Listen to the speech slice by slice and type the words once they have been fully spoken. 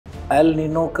El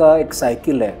Nino का एक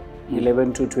cycle है 11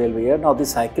 to 12 year. Now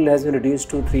this cycle has been reduced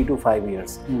to 3 to 5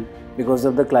 years because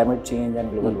of the climate change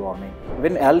and global warming.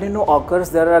 When El Nino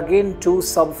occurs, there are again two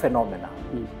sub-phenomena.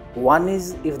 One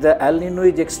is if the El Nino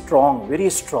is strong, very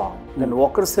strong, then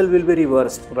Walker cell will be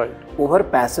reversed over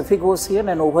Pacific Ocean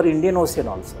and over Indian Ocean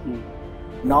also.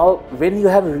 Now, when you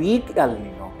have weak El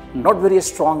Nino, not very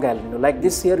strong El Nino, like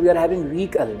this year we are having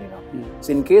weak El Nino.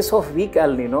 So in case of weak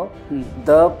El Nino,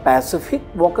 the Pacific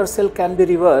Walker cell can be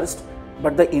reversed,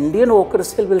 but the Indian Walker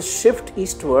cell will shift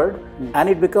eastward and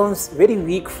it becomes very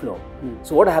weak flow.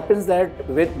 So what happens that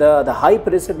with the high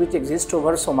pressure which exists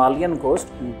over Somalian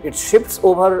coast, it shifts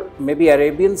over maybe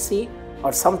Arabian Sea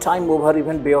or sometime over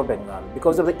even Bay of Bengal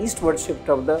because of the eastward shift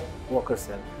of the Walker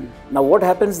cell. Now what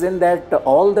happens then that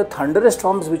all the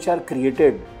thunderstorms which are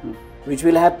created, which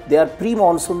will have, they are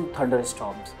pre-monsoon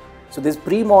thunderstorms. So these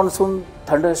pre-monsoon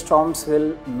thunderstorms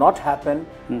will not happen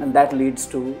and that leads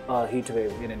to a heat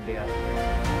wave in India.